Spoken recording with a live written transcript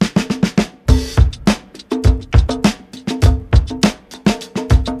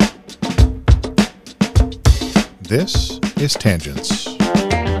This is Tangents.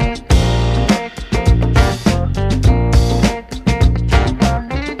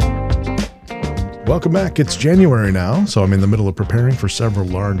 Welcome back. It's January now, so I'm in the middle of preparing for several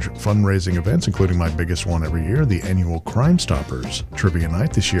large fundraising events, including my biggest one every year, the annual Crime Stoppers Trivia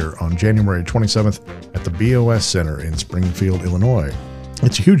Night this year on January 27th at the BOS Center in Springfield, Illinois.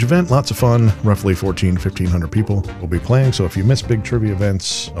 It's a huge event, lots of fun, roughly 1,500 people will be playing, so if you miss big trivia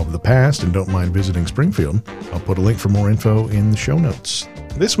events of the past and don't mind visiting Springfield, I'll put a link for more info in the show notes.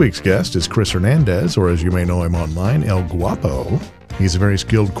 This week's guest is Chris Hernandez, or as you may know him online, El Guapo. He's a very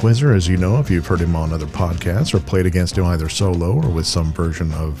skilled quizzer, as you know, if you've heard him on other podcasts or played against him either solo or with some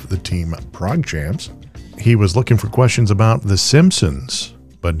version of the team Prog Champs. He was looking for questions about The Simpsons,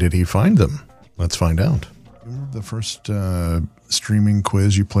 but did he find them? Let's find out. Remember the first streaming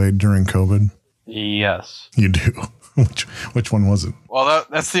quiz you played during COVID? Yes. You do? Which one was it? Well,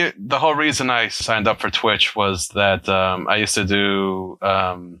 that's the whole reason I signed up for Twitch was that I used to do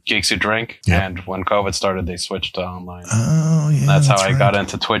Geeks Who Drink, yep. And when COVID started, they switched to online. Oh, yeah. That's how I got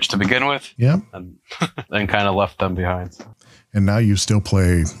into Twitch to begin with. Yep. And then kind of left them behind. And now you still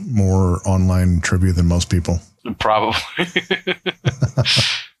play more online trivia than most people? Probably.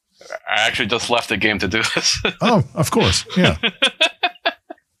 I actually just left the game to do this. Oh, of course. Yeah.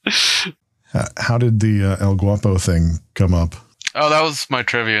 How did the El Guapo thing come up? Oh, that was my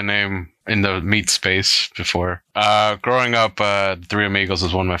trivia name in the meat space before. Growing up, Three Amigos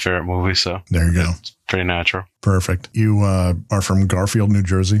was one of my favorite movies, so there you go. It's pretty natural. Perfect. You are from Garfield, New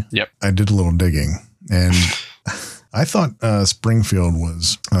Jersey? Yep. I did a little digging, and I thought Springfield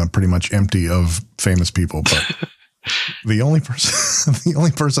was pretty much empty of famous people, but the only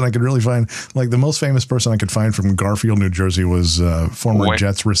person I could really find, like the most famous person I could find from Garfield, New Jersey was former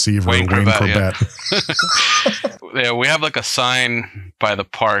Jets receiver Wayne Corbett. Yeah, we have like a sign by the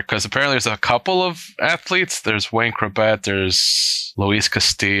park because apparently there's a couple of athletes. There's Wayne Corbett, there's Luis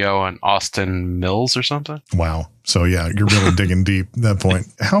Castillo, and Austin Mills or something. Wow. So yeah, you're really digging deep at that point.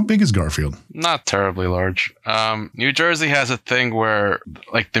 How big is Garfield? Not terribly large. New Jersey has a thing where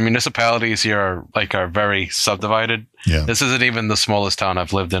like the municipalities here are very subdivided. Yeah. This isn't even the smallest town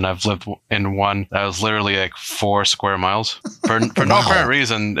I've lived in. I've lived in one that was literally like 4 square miles. For no apparent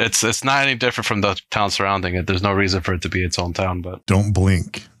reason, it's not any different from the town surrounding it. There's no reason for it to be its own town. But don't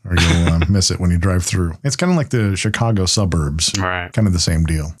blink or you'll miss it when you drive through. It's kind of like the Chicago suburbs. Right. Kind of the same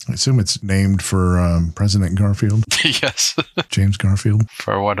deal. I assume it's named for President Garfield. Yes. James Garfield.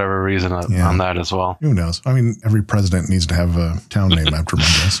 For whatever reason on that as well. Who knows? I mean, every president needs to have a town name after him,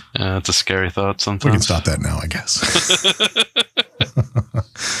 I guess. Yeah, it's a scary thought sometimes. We can stop that now, I guess.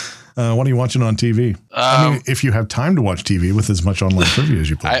 What are you watching on TV? I mean, if you have time to watch TV with as much online trivia as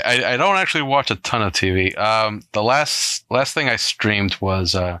you play. I don't actually watch a ton of TV. The last thing I streamed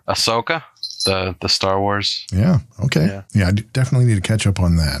was Ahsoka, the Star Wars. Yeah. Okay. Yeah, I definitely need to catch up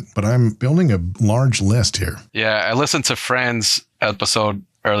on that. But I'm building a large list here. Yeah, I listened to Friends episode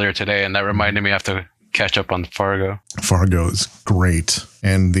earlier today, and that reminded me I have to catch up on Fargo. Fargo is great.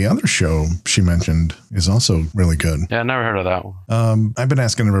 And the other show she mentioned is also really good. Yeah, I never heard of that one. I've been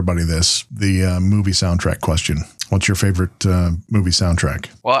asking everybody this, the movie soundtrack question. What's your favorite movie soundtrack?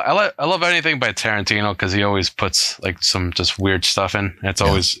 Well, I love anything by Tarantino because he always puts like some just weird stuff in. It's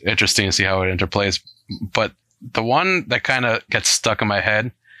always interesting to see how it interplays. But the one that kind of gets stuck in my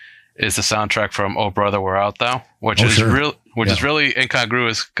head is the soundtrack from Oh Brother, Where Art Thou, which is really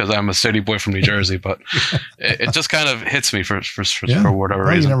incongruous because I'm a city boy from New Jersey, but it just kind of hits me for whatever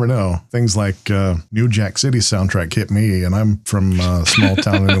reason. You never know. Things like New Jack City soundtrack hit me, and I'm from a small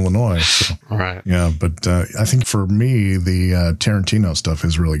town in Illinois. So. Right. Yeah, but I think for me, the Tarantino stuff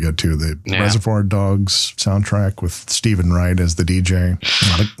is really good too. The Reservoir Dogs soundtrack with Stephen Wright as the DJ.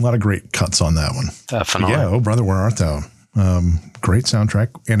 A lot of great cuts on that one. Definitely. Yeah, Oh Brother, Where Art Thou? Great soundtrack,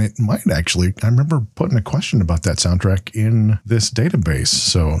 and it might actually, I remember putting a question about that soundtrack in this database,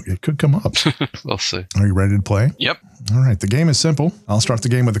 so it could come up. We'll see. Are you ready to play? Yep. All right, the game is simple. I'll start the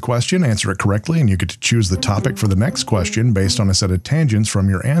game with a question, answer it correctly, and you get to choose the topic for the next question based on a set of tangents from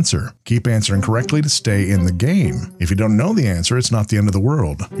your answer. Keep answering correctly to stay in the game. If you don't know the answer, it's not the end of the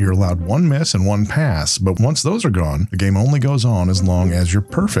world. You're allowed 1 miss and 1 pass, but once those are gone, the game only goes on as long as you're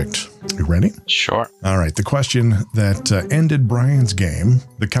perfect. You ready? Sure. All right, the question that ended Brian's game.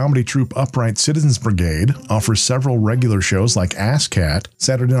 The comedy troupe Upright Citizens Brigade offers several regular shows like Ass Cat,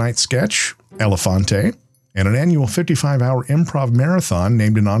 Saturday Night Sketch, Elefante, and an annual 55-hour improv marathon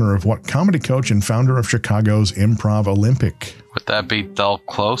named in honor of what comedy coach and founder of Chicago's Improv Olympic? Would that be Del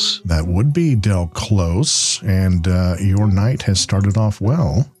Close? That would be Del Close, and your night has started off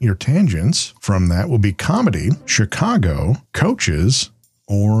well. Your tangents from that will be comedy, Chicago, coaches,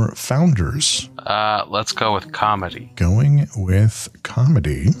 or founders? Let's go with comedy. Going with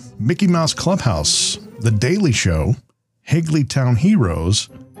comedy. Mickey Mouse Clubhouse, The Daily Show, Higglytown Heroes,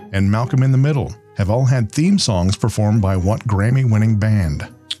 and Malcolm in the Middle have all had theme songs performed by what Grammy-winning band?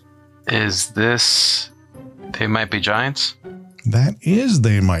 Is this They Might Be Giants? That is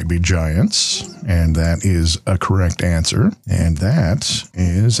They Might Be Giants, and that is a correct answer. And that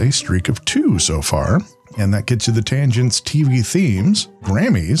is a streak of 2 so far. And that gets you the tangents, TV themes,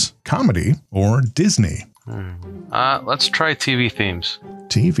 Grammys, comedy, or Disney. Let's try TV themes.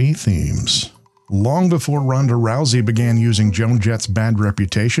 TV themes. Long before Ronda Rousey began using Joan Jett's bad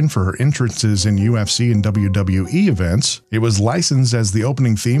reputation for her entrances in UFC and WWE events, it was licensed as the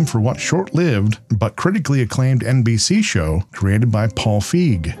opening theme for what short-lived but critically acclaimed NBC show created by Paul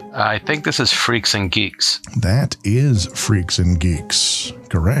Feig. I think this is Freaks and Geeks. That is Freaks and Geeks.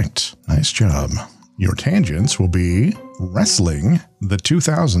 Correct. Nice job. Your tangents will be wrestling, the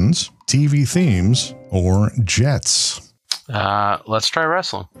 2000s, TV themes, or Jets. Let's try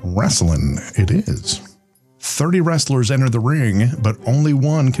wrestling. Wrestling it is. 30 wrestlers enter the ring, but only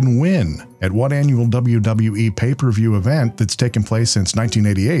one can win. At what annual WWE pay-per-view event that's taken place since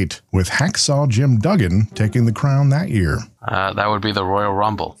 1988, with Hacksaw Jim Duggan taking the crown that year? That would be the Royal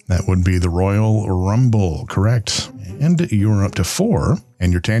Rumble. That would be the Royal Rumble, correct. And you're up to 4,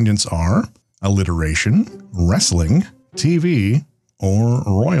 and your tangents are alliteration, wrestling, TV, or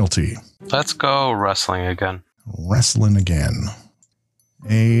royalty. Let's go wrestling again. Wrestling again.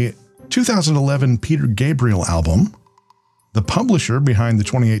 A 2011 Peter Gabriel album, the publisher behind the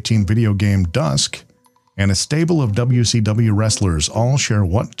 2018 video game Dusk, and a stable of WCW wrestlers all share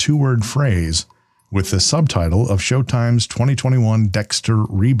what 2-word phrase with the subtitle of Showtime's 2021 Dexter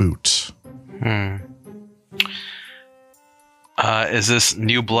reboot? Is this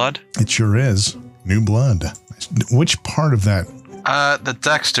New Blood? It sure is. New Blood. Which part of that? The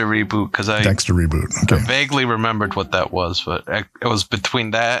Dexter reboot, because Dexter reboot. Okay. I vaguely remembered what that was, but it was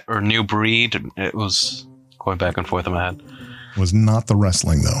between that or New Breed. It was going back and forth in my head. Was not the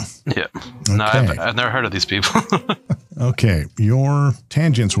wrestling, though. Yeah. Okay. No, I've never heard of these people. Okay. Your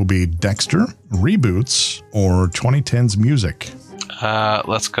tangents will be Dexter, reboots, or 2010s music.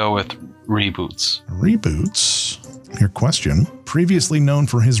 Let's go with reboots. Reboots. Your question. Previously known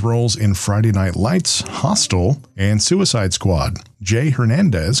for his roles in Friday Night Lights, Hostel, and Suicide Squad, Jay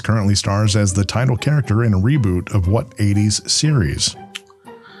Hernandez currently stars as the title character in a reboot of what 80s series?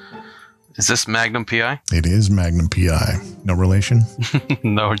 Is this Magnum PI? It is Magnum PI. No relation?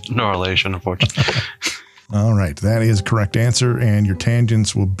 No relation, unfortunately. All right, that is correct answer, and your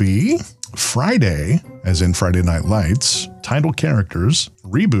tangents will be Friday, as in Friday Night Lights, title characters,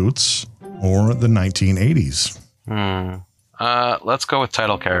 reboots, or the 1980s. Let's go with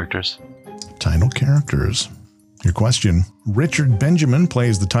title characters. Title characters. Your question. Richard Benjamin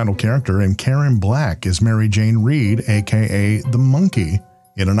plays the title character, and Karen Black is Mary Jane Reed, a.k.a. the Monkey,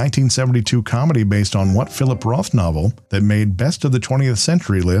 in a 1972 comedy based on what Philip Roth novel that made Best of the 20th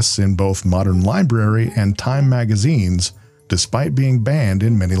Century lists in both Modern Library and Time magazines, despite being banned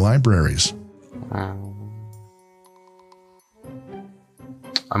in many libraries?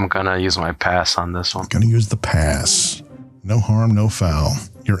 I'm going to use my pass on this one. Going to use the pass. No harm, no foul.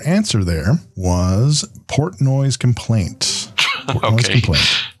 Your answer there was Portnoy's Complaint. Portnoy's Okay. Complaint.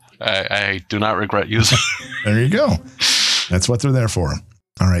 I do not regret using There you go. That's what they're there for.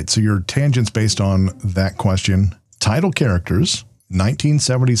 All right, so your tangents based on that question. Title characters,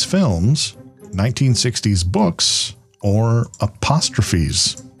 1970s films, 1960s books, or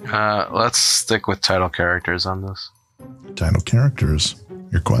apostrophes? Let's stick with title characters on this. Title characters.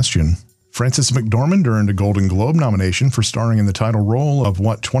 Your question. Frances McDormand earned a Golden Globe nomination for starring in the title role of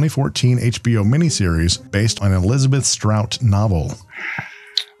what 2014 HBO miniseries based on an Elizabeth Strout novel?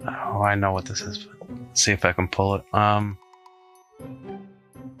 Oh, I know what this is. Let's see if I can pull it.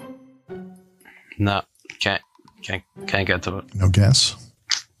 No, can't get to it. No guess?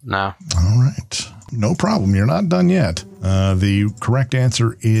 No. All right. No problem. You're not done yet. The correct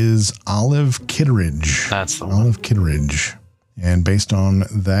answer is Olive Kitteridge. That's the one. Olive Kitteridge. And based on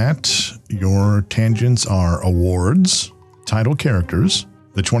that, your tangents are awards, title characters,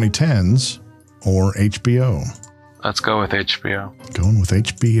 the 2010s, or HBO. Let's go with HBO. Going with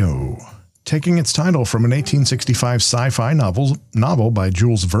HBO. Taking its title from an 1865 sci-fi novel by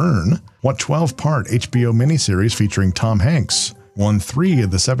Jules Verne, what 12-part HBO miniseries featuring Tom Hanks won 3 of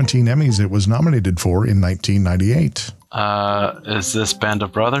the 17 Emmys it was nominated for in 1998? Is this Band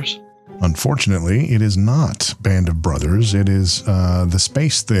of Brothers? Unfortunately, it is not Band of Brothers. It is the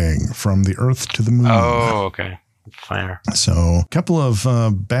space thing from the Earth to the Moon. Oh, okay. Fair. So a couple of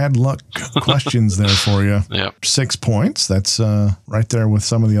bad luck questions there for you. Yep. 6 points. That's right there with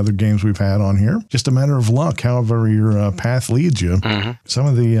some of the other games we've had on here. Just a matter of luck, however your path leads you. Mm-hmm. Some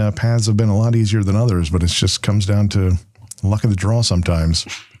of the paths have been a lot easier than others, but it just comes down to luck of the draw sometimes.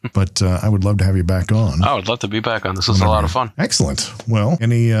 But I would love to have you back on. I would love to be back on. This was a lot of fun. Excellent. Well,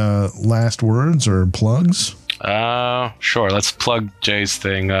 any last words or plugs? Sure. Let's plug Jay's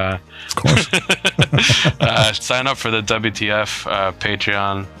thing. Of course. Sign up for the WTF,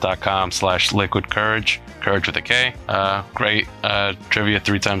 patreon.com/liquid courage with a K. Great trivia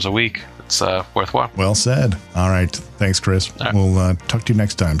 3 times a week. It's worthwhile. Well said. All right. Thanks, Chris. Right. We'll talk to you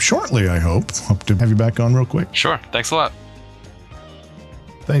next time. Shortly, I hope. Hope to have you back on real quick. Sure. Thanks a lot.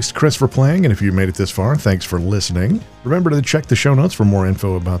 Thanks to Chris for playing, and if you made it this far, thanks for listening. Remember to check the show notes for more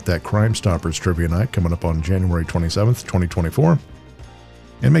info about that Crime Stoppers Trivia Night coming up on January 27th, 2024.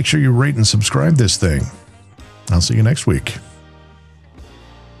 And make sure you rate and subscribe this thing. I'll see you next week.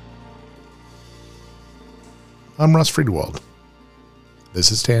 I'm Russ Friedwald.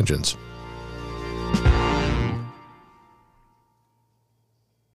 This is Tangents.